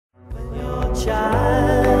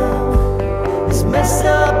child is messed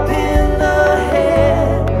up in the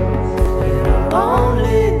head in a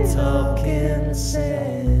lonely talking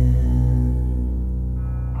sand.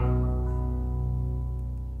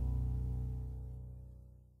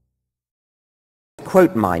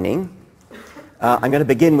 Quote mining. I'm going to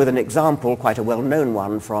begin with an example, quite a well-known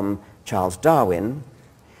one, from Charles Darwin.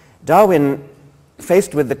 Darwin,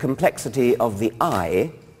 faced with the complexity of the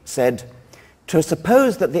eye, said, "To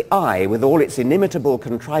suppose that the eye, with all its inimitable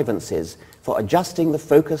contrivances for adjusting the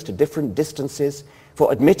focus to different distances,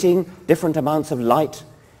 for admitting different amounts of light,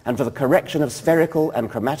 and for the correction of spherical and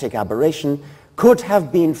chromatic aberration, could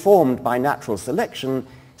have been formed by natural selection,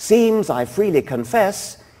 seems, I freely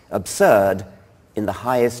confess, absurd in the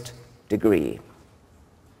highest degree."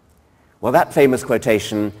 Well, that famous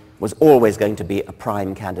quotation was always going to be a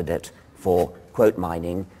prime candidate for quote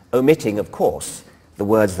mining, omitting, of course, the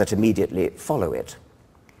words that immediately follow it.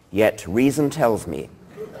 Yet reason tells me.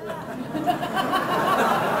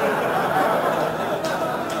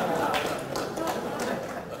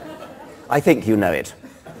 I think you know it.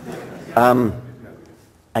 And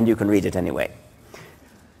you can read it anyway.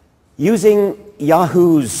 Using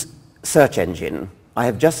Yahoo's search engine, I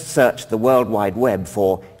have just searched the World Wide Web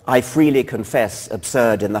for "I freely confess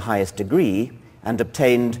absurd in the highest degree" and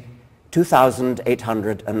obtained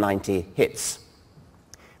 2,890 hits.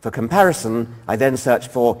 For comparison, I then searched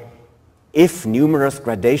for "if numerous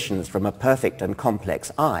gradations from a perfect and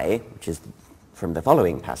complex eye," which is from the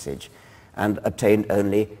following passage, and obtained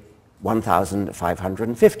only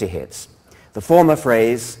 1,550 hits. The former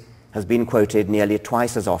phrase has been quoted nearly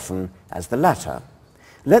twice as often as the latter.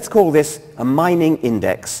 Let's call this a mining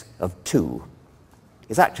index of 2.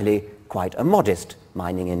 It's actually quite a modest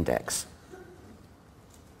mining index.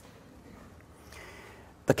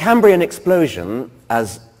 The Cambrian Explosion,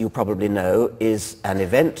 as you probably know, is an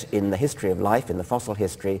event in the history of life, in the fossil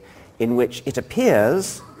history, in which it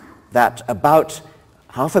appears that about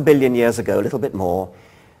 500 million years ago, a little bit more,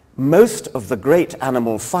 most of the great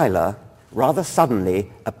animal phyla rather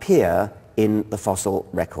suddenly appear in the fossil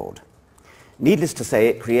record. Needless to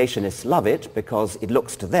say, creationists love it because it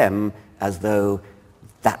looks to them as though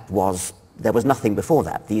there was nothing before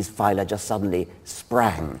that. These phyla just suddenly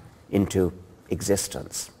sprang into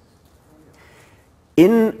existence.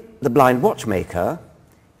 In The Blind Watchmaker,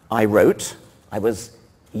 I wrote, I was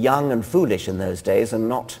young and foolish in those days and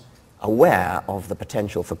not aware of the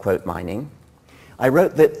potential for quote mining. I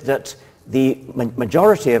wrote that the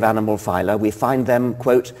majority of animal phyla, we find them,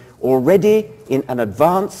 quote, already in an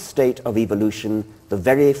advanced state of evolution the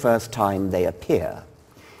very first time they appear.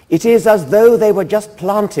 It is as though they were just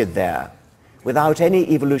planted there without any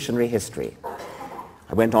evolutionary history.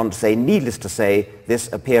 I went on to say, needless to say, this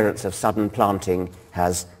appearance of sudden planting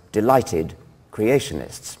has delighted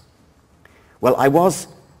creationists. Well, I was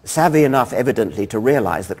savvy enough, evidently, to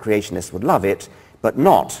realize that creationists would love it, but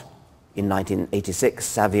not, in 1986,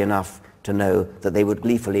 savvy enough to know that they would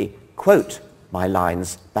gleefully quote my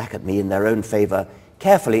lines back at me in their own favor,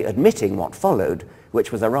 carefully admitting what followed,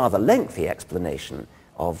 which was a rather lengthy explanation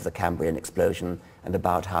of the Cambrian explosion and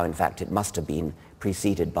about how, in fact, it must have been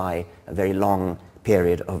preceded by a very long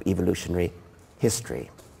period of evolutionary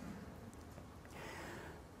history.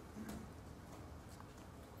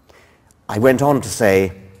 I went on to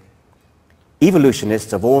say,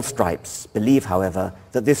 evolutionists of all stripes believe, however,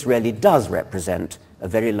 that this really does represent a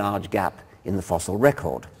very large gap in the fossil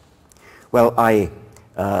record. Well, I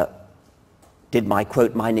did my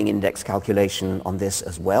quote mining index calculation on this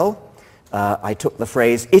as well. I took the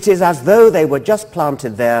phrase, "it is as though they were just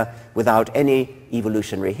planted there without any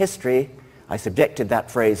evolutionary history." I subjected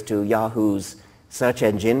that phrase to Yahoo's search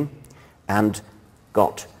engine and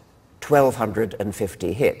got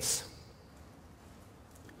 1,250 hits.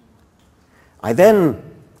 I then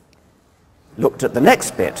looked at the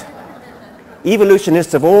next bit.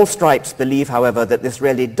 Evolutionists of all stripes believe, however, that this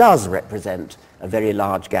really does represent a very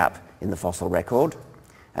large gap in the fossil record,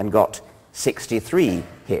 and got 63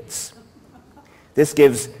 hits. This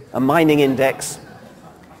gives a mining index,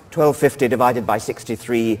 1250 divided by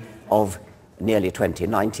 63, of nearly 20,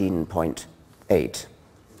 19.8.